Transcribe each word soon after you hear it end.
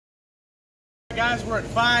Guys, we're at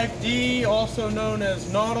 5D, also known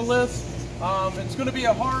as Nautilus. It's going to be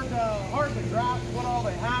a hard to grasp what all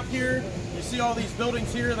they have here. You see all these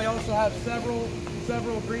buildings here. They also have several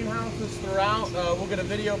greenhouses throughout. We'll get a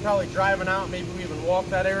video probably driving out. Maybe we even walk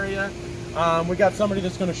that area. We got somebody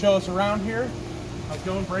that's going to show us around here. How's it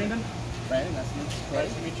going, Brandon? Brandon, nice to meet you.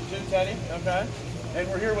 Nice to meet you too, Teddy. Okay. And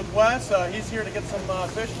we're here with Wes. He's here to get some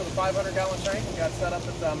fish for the 500-gallon tank we got set up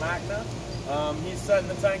at Macna. He's setting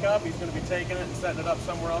the tank up. He's going to be taking it and setting it up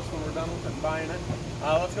somewhere else when we're done with it and buying it.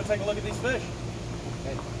 Let's go take a look at these fish.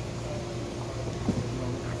 Okay.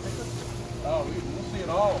 Oh, we'll see it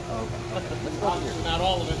all. Okay. Obviously not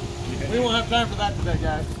all of it. We won't have time for that today,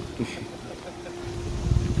 guys.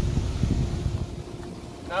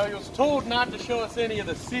 Now, he was told not to show us any of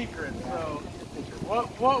the secrets, so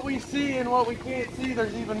what we see and what we can't see,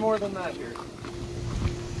 there's even more than that here.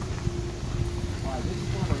 This is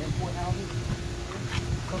one of our import houses.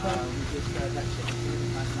 Okay. We just got shipped here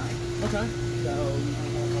last night. Okay. So we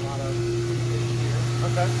have a lot of fish here.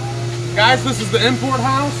 Okay. Guys, this is the import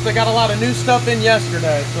house. They got a lot of new stuff in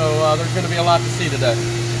yesterday, so there's going to be a lot to see today.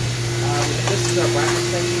 This is our bracket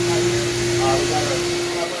station right here. We got our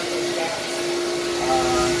cover, those bats,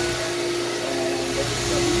 and there's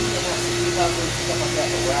some covers, stuff like that,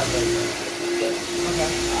 but we're out of those. Okay.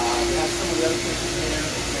 We have some of the other fish in here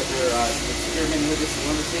that we're experimenting with. This is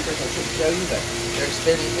one of the secrets I should show you, but they're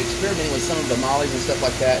experimenting with some of the mollies and stuff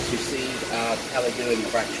like that to see how they do in the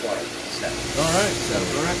brackish water stuff. All right. So,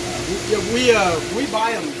 all right. We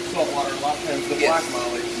buy them saltwater a lot of times, the black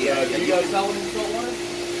mollies. Yeah. Do you guys sell them in saltwater?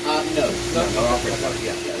 No, they're all freshwater.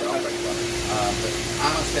 Yeah, they're all freshwater. But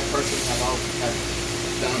I'm a step person. I've always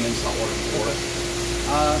done them in saltwater before.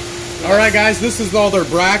 All right, guys. This is all their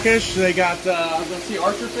brackish. They got. Let's see,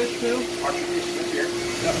 archer fish too. Archer fish is here.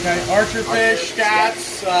 Okay, archer fish,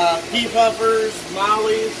 scats, pea puffers,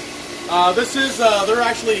 mollies. This is. They're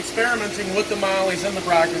actually experimenting with the mollies and the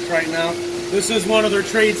brackish right now. This is one of their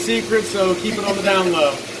trade secrets, so keep it on the down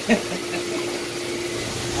low. We're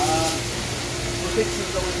fixing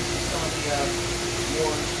to go into some of the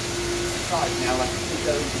more sides now, like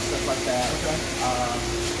the and stuff like that. Okay.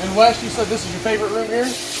 And Wes, you said this is your favorite room here?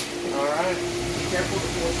 All right. Be careful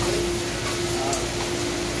before putting.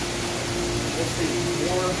 Let's see.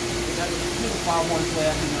 More. We got two of the 5-1s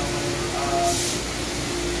left, you know.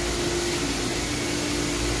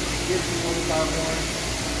 Here's the 25-1.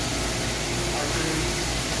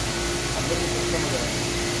 I'm looking for some of the.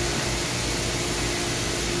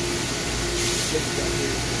 This stuff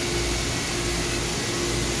here.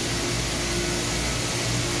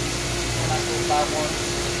 Nice little 5-1.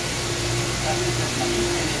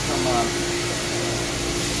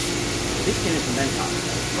 This came in from Bangkok.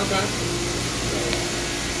 Okay.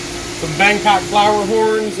 Some Bangkok flower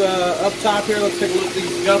horns up top here. Let's take a look at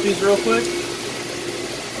these guppies real quick.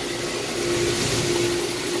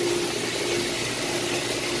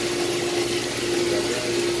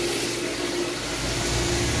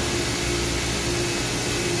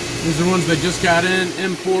 These are ones that just got in,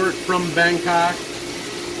 import from Bangkok.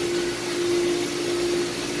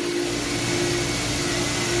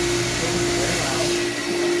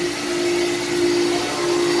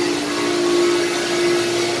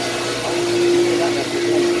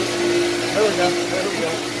 There we go.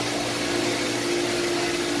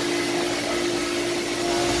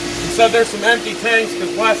 He said there's some empty tanks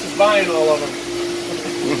because Wes is buying all of them. This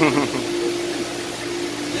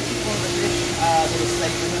is one of the fish that is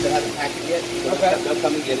safe for him that hasn't packed it yet. So Okay. they'll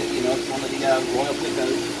come and get it. You know, it's one of the royal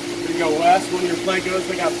picos. There you go, Wes. One of your Plecos,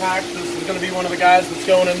 they got packed. This is going to be one of the guys that's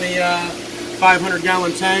going in the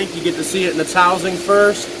 500-gallon tank. You get to see it in its housing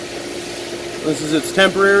first. This is its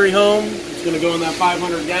temporary home. It's going to go in that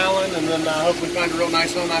 500-gallon, and then hopefully find a real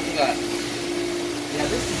nice home after that. Yeah,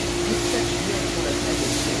 this section here is where they take it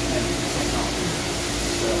technology.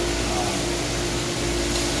 So,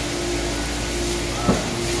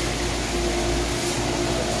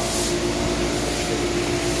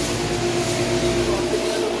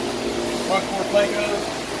 Buckboard Plecos,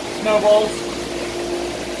 snowballs.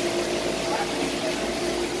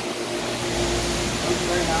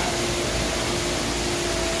 very nice.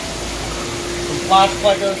 Some flash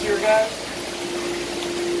Plecos here, guys.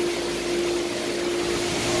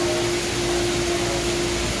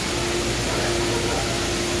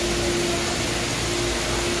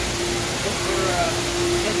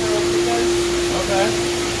 Okay.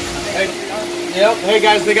 Hey, yep. Hey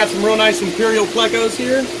guys, they got some real nice Imperial Plecos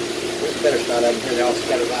here. There's a better shot of them here. They're all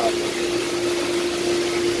scattered out.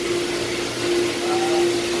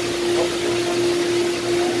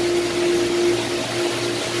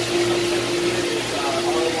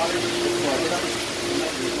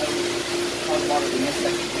 water in this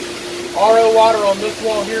section. RO water on this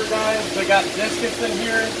wall here, guys. They got discus in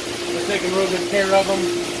here. We're taking real good care of them,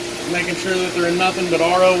 making sure that they're in nothing but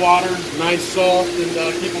RO water, nice, soft, and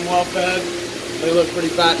keep them well fed. They look pretty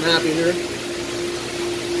fat and happy here.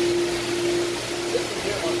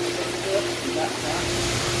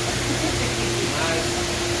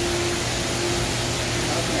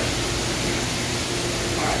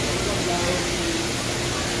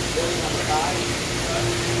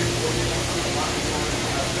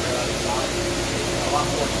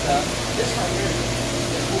 This right here is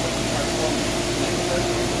cool.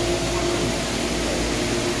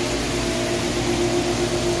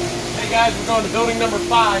 Hey guys, we're going to building number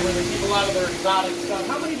 5 where they keep a lot of their exotic stuff.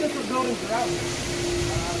 How many different buildings are out here? We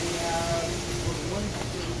have one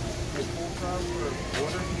big pool tub for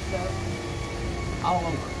water and stuff. All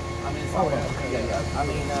over. I mean, it's all over. Yeah. I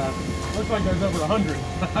mean, Looks like there's over 100.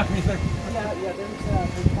 I mean, there's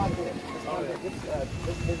quite a bit.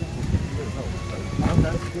 This business is 50 years old.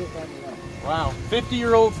 Wow,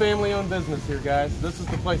 50-year-old family-owned business here, guys. This is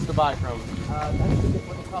the place to buy from. That's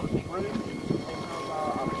what they call a big room. They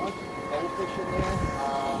have a bunch of goldfish in there,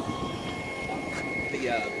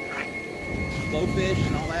 the blowfish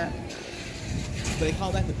and all that. So they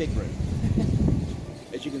call that the big room.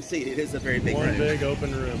 As you can see, it is a very big room. One big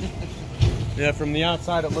open room. Yeah, from the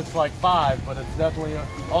outside it looks like 5, but it's definitely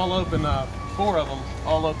all open. 4 of them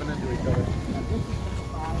all open into each other.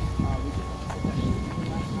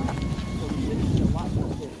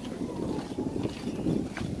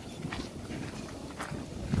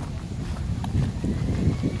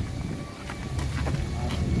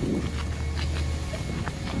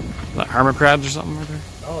 Like hermit crabs or something right there?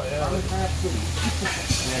 Oh yeah. Hermit crabs too.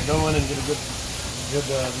 Yeah, go in and get a good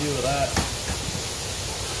view of that.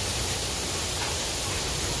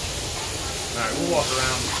 All right, we'll walk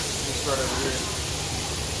around. We'll start over here.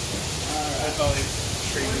 That's all these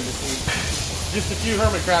trees to see. Just a few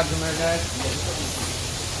hermit crabs in there, guys.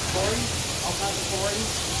 Cories, all kinds of cories,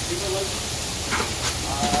 super lotions.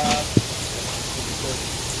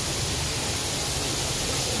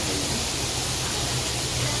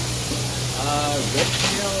 Red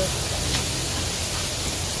tail.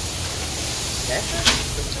 Tetra?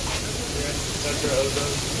 Tetra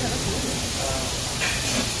ozone. Yeah, that's cool.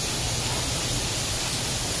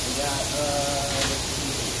 We got,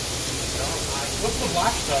 what's the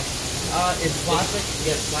black stuff? It's plastic.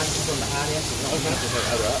 Yeah, it's plastic from the high end, so you don't have to put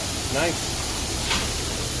it up. Nice.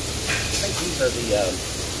 I think these are the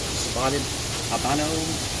spotted albino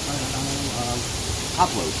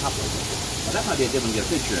hoplos. Now that might be a good one to get a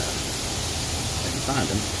picture of. If you find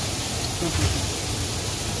them.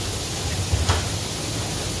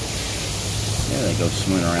 There they go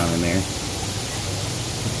swimming around in there.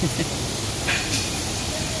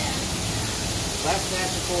 Last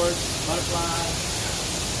snatch, of course, butterflies.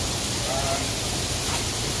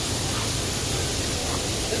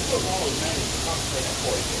 This was always mainly concentrated on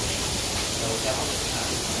koi fish. So we got all this time.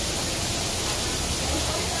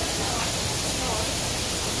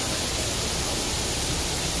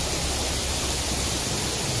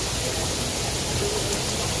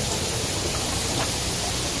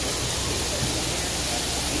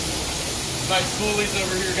 Nice coolies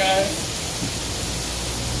over here, guys.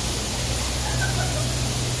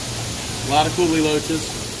 A lot of coolie loaches.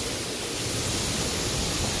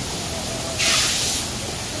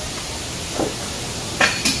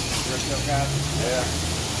 Yeah.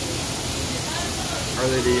 Are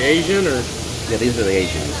they the Asian or? Yeah, these are the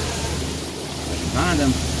Asians. If you find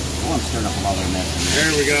them, I want to stir up a lot of their mess.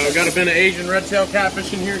 There we go. Got a bin of Asian red-tailed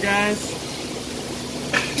catfish in here, guys.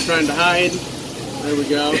 Trying to hide. There we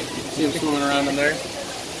go. See them swimming around in there.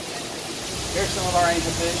 Here's some of our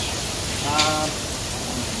Asian fish.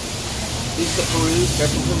 These are the Perus. They're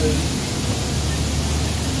from Peru.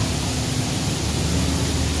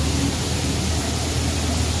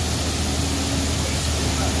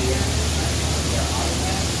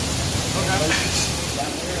 Okay.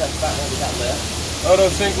 Down here, that's about what we got left. Oto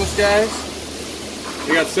sinkless, guys.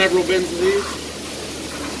 We got several bins of these.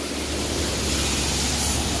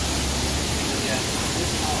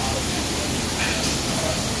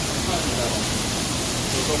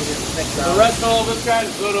 The rest of all this, guys,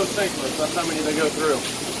 is Oto sinkless. That's how many they go through.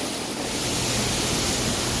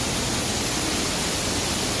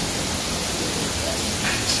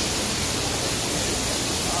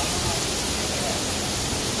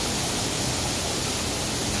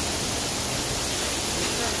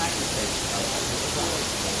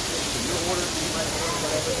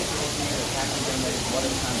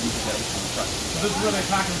 So this is where they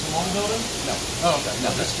pack them from all the buildings? No. Oh, okay. No,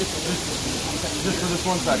 that's just for this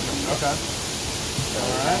one section. Okay.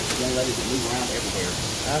 Alright. Young ladies that move around everywhere.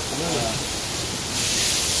 Absolutely.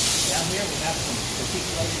 Down here we have some petite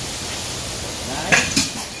ladies. Nice.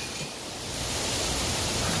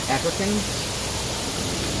 Africans.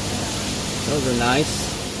 Those are nice.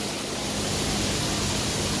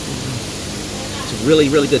 It's a really,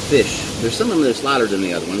 really good fish. There's some of them that are slighter than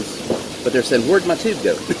the other ones, but they're saying, "Where'd my tube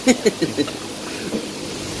go?" We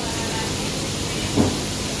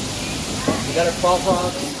got our fall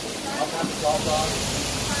frogs. All kinds of fall frogs.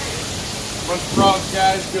 Bunch of frogs,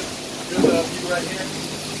 guys. Good view right here.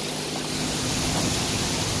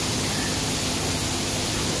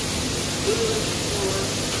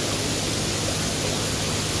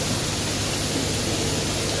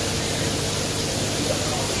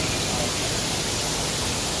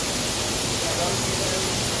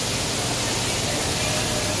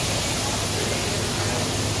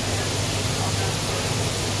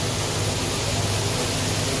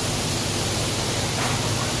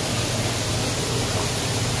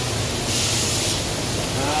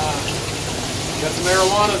 Got some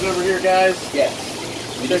marijuanas over here, guys. Yes.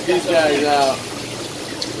 Check these guys out.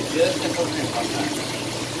 Just a couple minutes on that.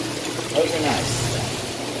 Those are nice.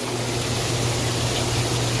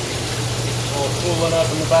 All cooling up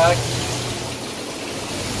in the back.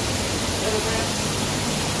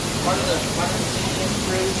 Part of the season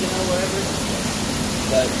cruise, you know, wherever.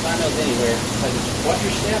 But find those anywhere. Watch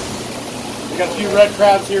your step. We got a few red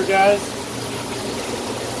crabs here, guys.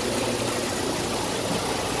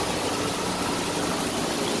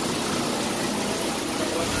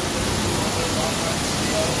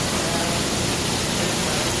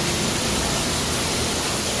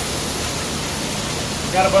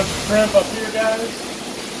 Got a bunch of shrimp up here, guys.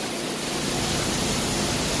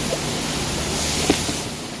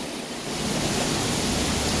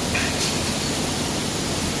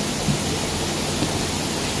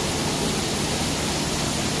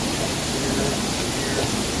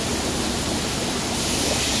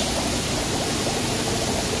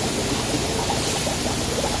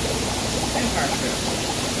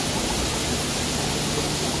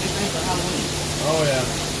 Oh yeah.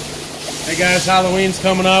 Hey guys, Halloween's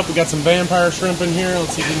coming up. We got some vampire shrimp in here.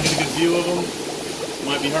 Let's see if we can get a good view of them.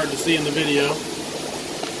 Might be hard to see in the video.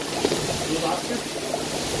 Blue lobster?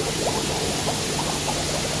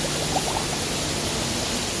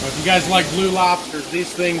 Now, if you guys like blue lobsters,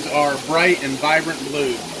 these things are bright and vibrant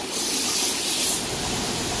blue.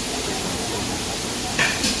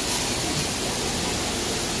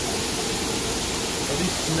 Are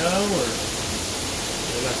these snow or?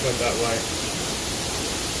 They're not going that way.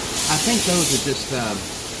 I think those are just some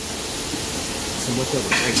leftover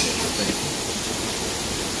eggs, I think.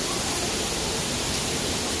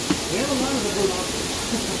 We have a lot of the blue lobsters.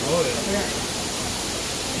 Oh yeah.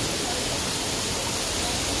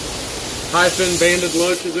 High fin banded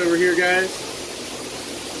loaches over here, guys.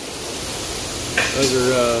 Those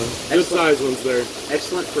are good size ones there.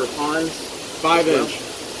 Excellent for ponds. 5-inch.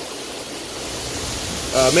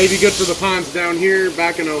 Maybe good for the ponds down here,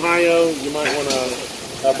 back in Ohio. You might want to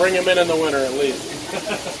bring them in the winter at least.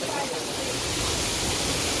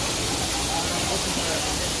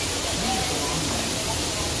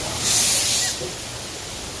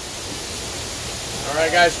 All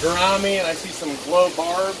right, guys, gourami, and I see some glow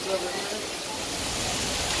barbs over here.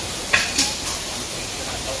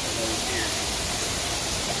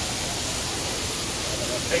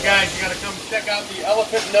 Hey guys, you gotta come check out the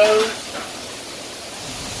elephant nose.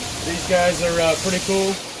 These guys are pretty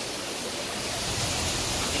cool.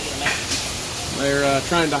 They're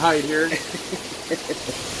trying to hide here. Get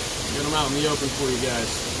them out in the open for you guys.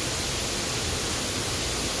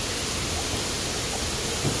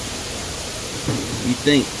 You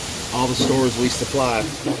think all the stores we supply,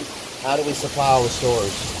 how do we supply all the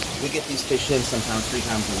stores? We get these fish in sometimes 3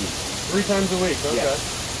 times a week. 3 times a week, okay. Yeah.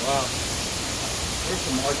 Wow. Here's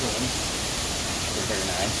some larger ones. They're very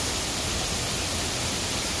nice.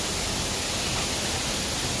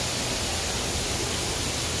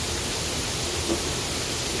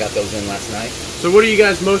 Got those in last night. So what do you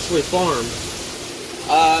guys mostly farm?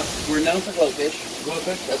 We're known for glowfish.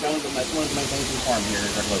 Glowfish? That's one of the main things we farm here is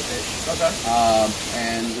our glowfish. Okay.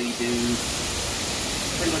 And we do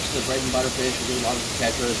pretty much the bread and butter fish. We do a lot of the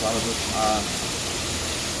tetras, a lot of the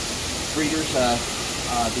breeders,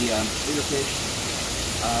 breeder fish.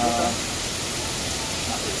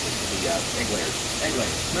 Not breeder fish, the egg layers. Egg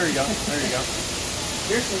layers. There you go. There you go.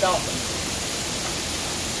 Here's some dolphins.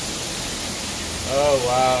 Oh,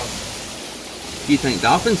 wow. You think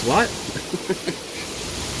dolphins? What?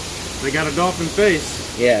 They got a dolphin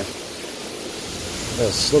face. Yeah.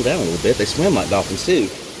 They'll slow down a little bit. They swim like dolphins too.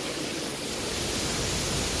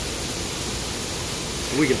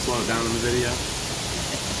 We can slow it down in the video.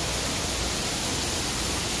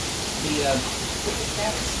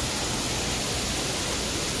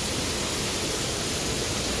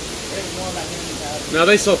 Now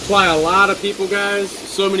they supply a lot of people, guys.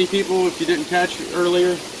 So many people, if you didn't catch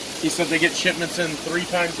earlier, he said they get shipments in 3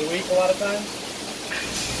 times a week a lot of times.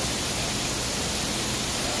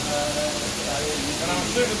 And I'm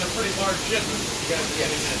assuming they're pretty large shipments you guys are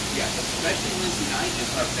getting in. Yeah, especially Wednesday night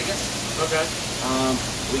is our biggest. Okay.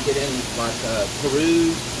 We get in like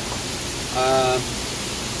Peru,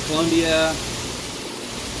 Colombia,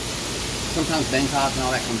 sometimes Bangkok, and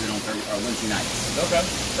all that comes in on Wednesday nights. Okay.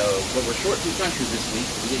 So, but we're short 2 countries this week.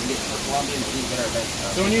 We didn't get our Colombia and we didn't get our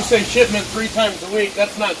Bangkok. So when you say shipment 3 times a week,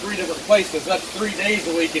 that's not 3 different places. That's 3 days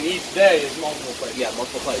a week, and each day is multiple places. Yeah,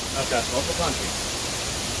 multiple places. Okay. Multiple countries.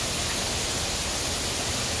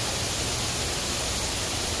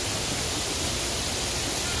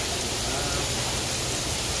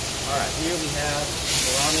 All right, here we have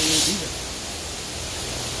Galore. These are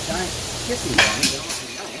giant kissing ones. They're not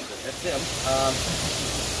giant, but that's them.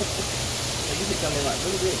 They usually come in like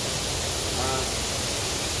really big.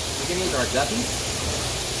 We get into our guppies.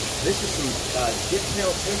 This is some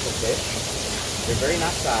dip-tailed fish. They're very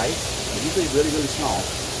nice size. They're usually really, really small.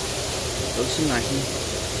 Those are some nice ones.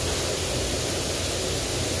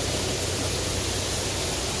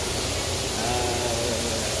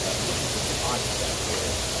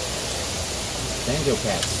 Banjo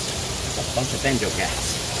cats. A bunch of banjo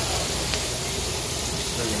cats.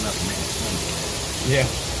 Just enough to make them swim. Yeah.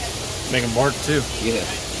 Make them bark too. Yeah.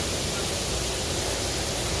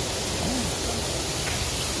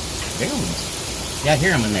 Hear them. Yeah, I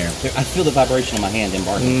hear them in there. I feel the vibration on my hand in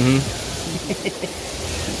barking.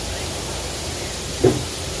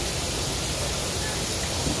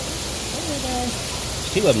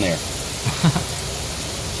 There's 2 of them there.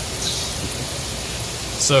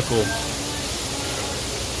 So cool.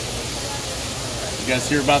 You guys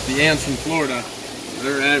hear about the ants in Florida?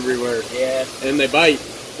 They're everywhere. Yeah. And they bite.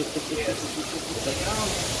 Yes.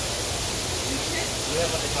 We have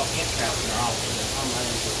what they call ant traps in our office. They're online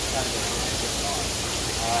and just try to get on.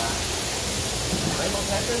 Rainbow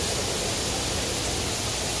peppers?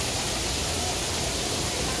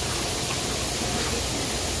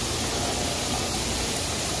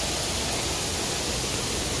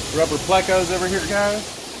 Rubber plecos over here, guys.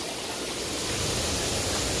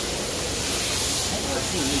 I've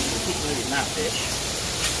seen these articulated knife fish.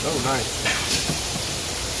 Oh, nice.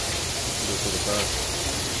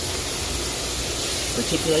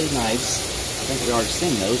 Articulated knives. I think we already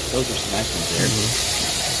seen those. Those are some nice ones there.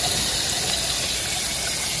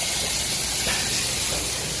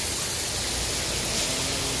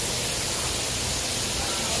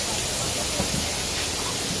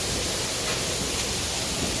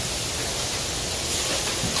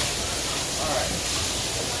 Alright.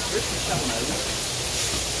 Here's some shovel nose.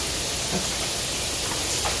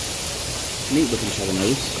 Neat looking shovel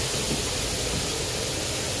nose.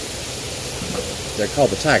 They're called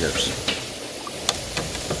the tigers.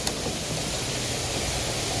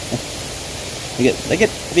 They get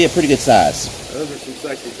to be a pretty good size. Those are some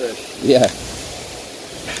sexy fish. Yeah.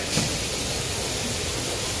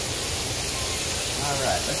 All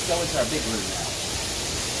right, let's go into our big room now.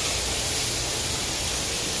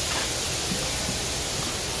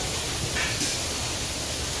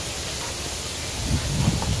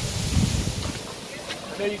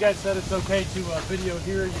 I know you guys said it's okay to video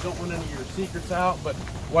here. You don't want any of your secrets out, but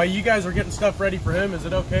while you guys are getting stuff ready for him, is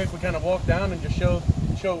it okay if we kind of walk down and just show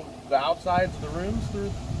the outsides of the rooms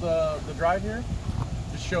through the drive here?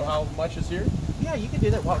 Just show how much is here? Yeah, you can do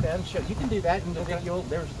that. Walk down and show. You can do that, and Okay.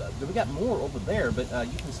 we got more over there, but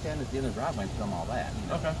you can stand at the end of the driveway and film all that. You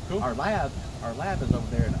know? Okay, cool. Our lab is over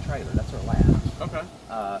there in a trailer. That's our lab. Okay.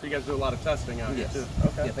 So you guys do a lot of testing out Yes. here too.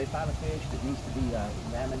 Okay. Yeah, if they find a fish that needs to be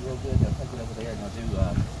examined real good, they'll take it over there and they'll do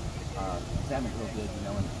examine it real good, you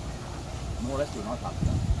know, and more or less do an autopsy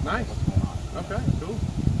on it. Nice. What's going on? Okay, cool.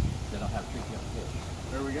 They don't have to treat the other fish.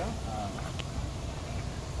 There we go.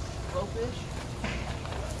 Glowfish.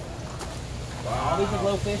 All these are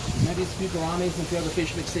glowfish. Maybe it's a few gouramis and a few other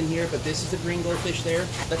fish mixed in here, but this is the green glowfish there.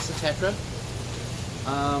 That's the tetra.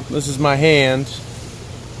 This is my hand.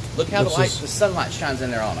 Look how This the sunlight shines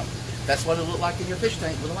in there on them. That's what it'll look like in your fish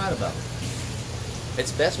tank with a light above it.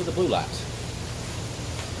 It's best with the blue light.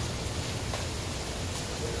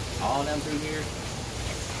 All down through here.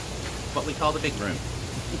 What we call the big room.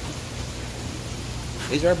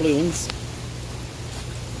 These are our blue ones.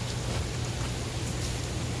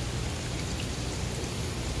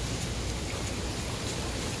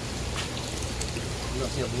 You're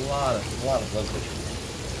gonna see a lot of glowfish.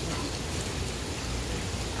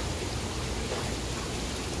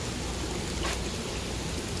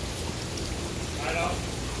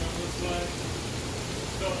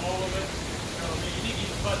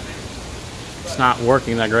 It's not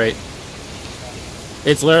working that great.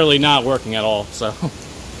 It's literally not working at all, so. All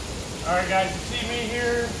right, guys, you see me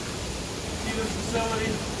here? See this facility?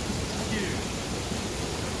 It's huge.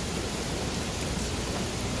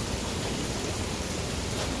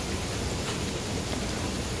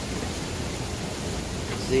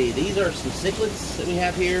 See, these are some cichlids that we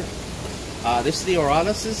have here. This is the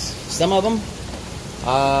Oranises, some of them.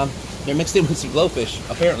 They're mixed in with some glowfish,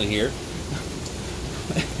 apparently here.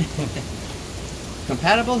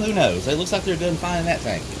 Compatible? Who knows? It looks like they're doing fine in that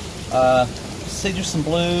tank. See, there's some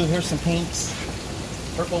blue, here's some pinks,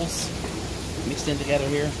 purples, mixed in together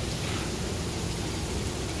here.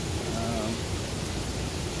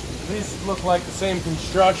 These look like the same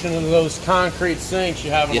construction of those concrete sinks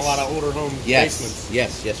you have in Yes. a lot of older home Yes, basements.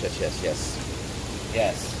 yes.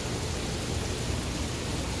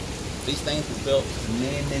 These things were built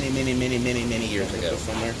many years ago.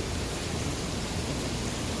 Somewhere.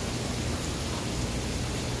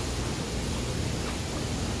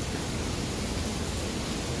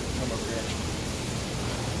 Come over here.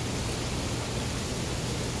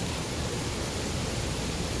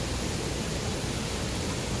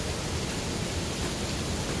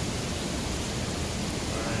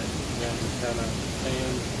 Alright, then kind of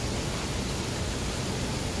pan.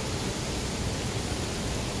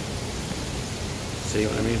 See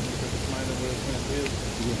what I mean?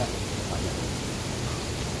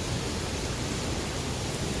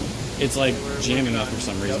 It's like jamming up for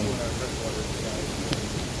some reason.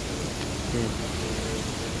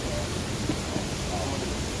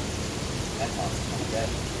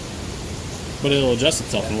 But it'll adjust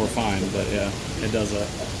itself and we're fine, but yeah, it does that.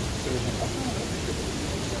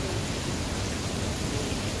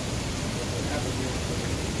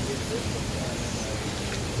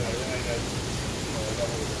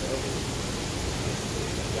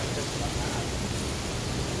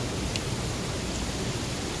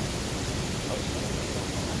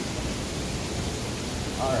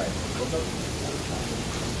 All right.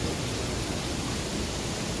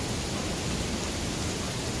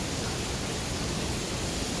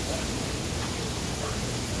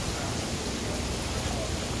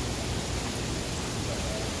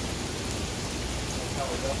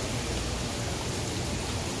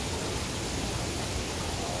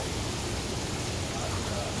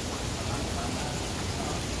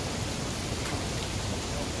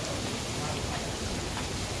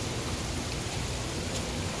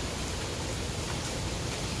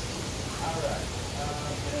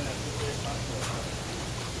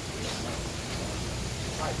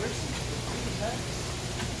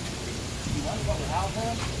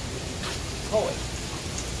 Koi.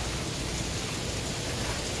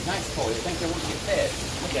 Nice koi. I think they want to get fed.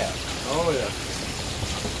 Look at it. Oh yeah.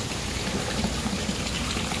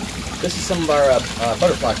 This is some of our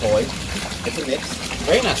butterfly koi. It's a mix.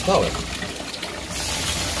 Very nice color.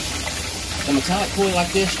 The metallic koi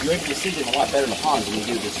like this, you're able to see them a lot better in the ponds than you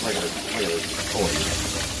do this regular koi.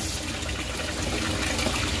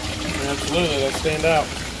 Absolutely, they stand out.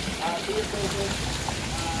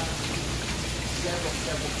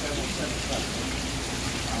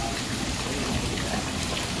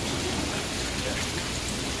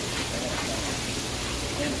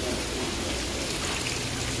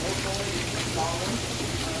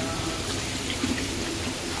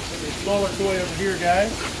 Smaller koi over here,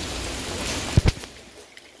 guys.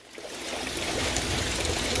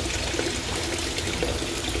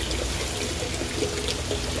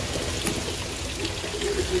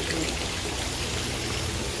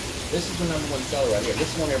 This is the #1 seller right here. This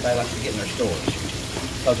is one everybody likes to get in their stores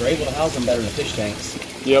because they're able to house them better in the fish tanks.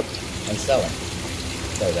 Yep. And sell them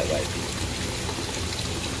better that way.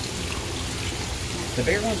 The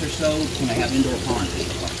bigger ones are sold when they have indoor ponds and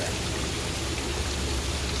stuff like that.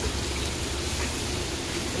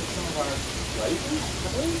 Here's some of our raisins, I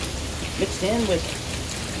believe, mixed in with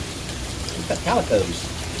we've got calicos.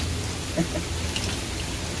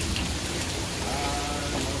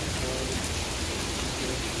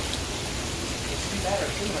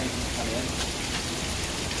 Come in.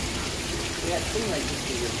 We had stingrays this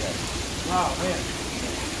year. Oh man.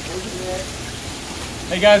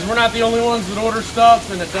 Hey guys, we're not the only ones that order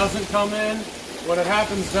stuff and it doesn't come in. When it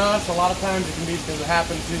happens to us, a lot of times it can be because it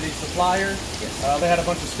happened to the supplier. Yes. They had a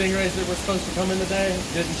bunch of stingrays that were supposed to come in today,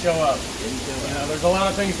 didn't show up. You know, there's a lot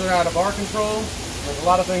of things that are out of our control. There's a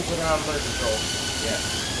lot of things that are out of their control. Yeah.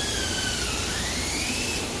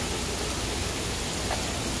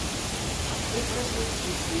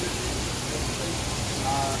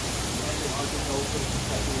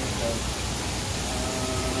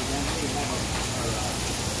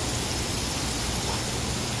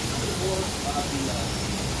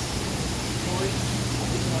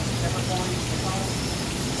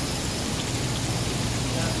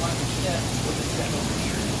 Watch your step. Put the step over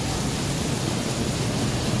here.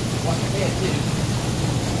 Watch your head too.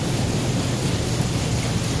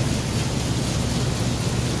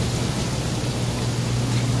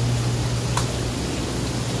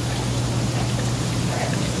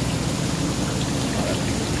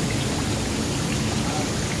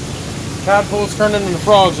 Tadpoles turning into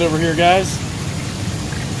frogs over here, guys.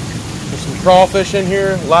 There's some crawfish in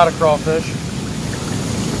here, a lot of crawfish.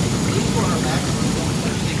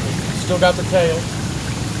 Still got the tail.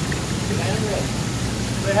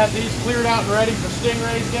 They have these cleared out and ready for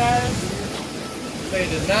stingrays, guys. They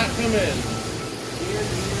did not come in.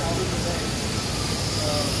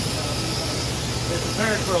 They're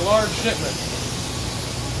prepared for a large shipment.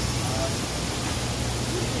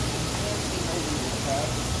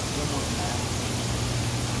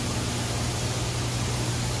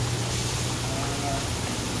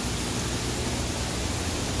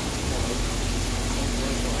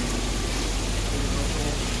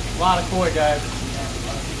 A lot of koi, guys.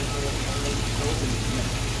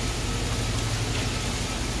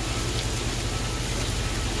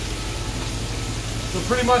 So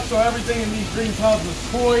pretty much, so everything in these green tubs is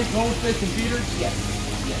koi, goldfish, and feeders? Yes.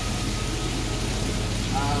 Yes.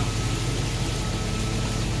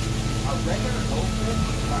 A regular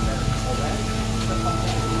goldfish,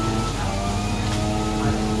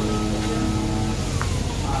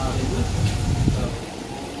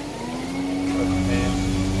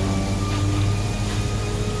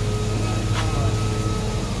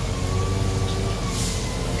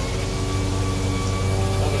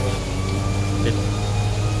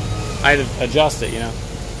 I'd adjust it, you know.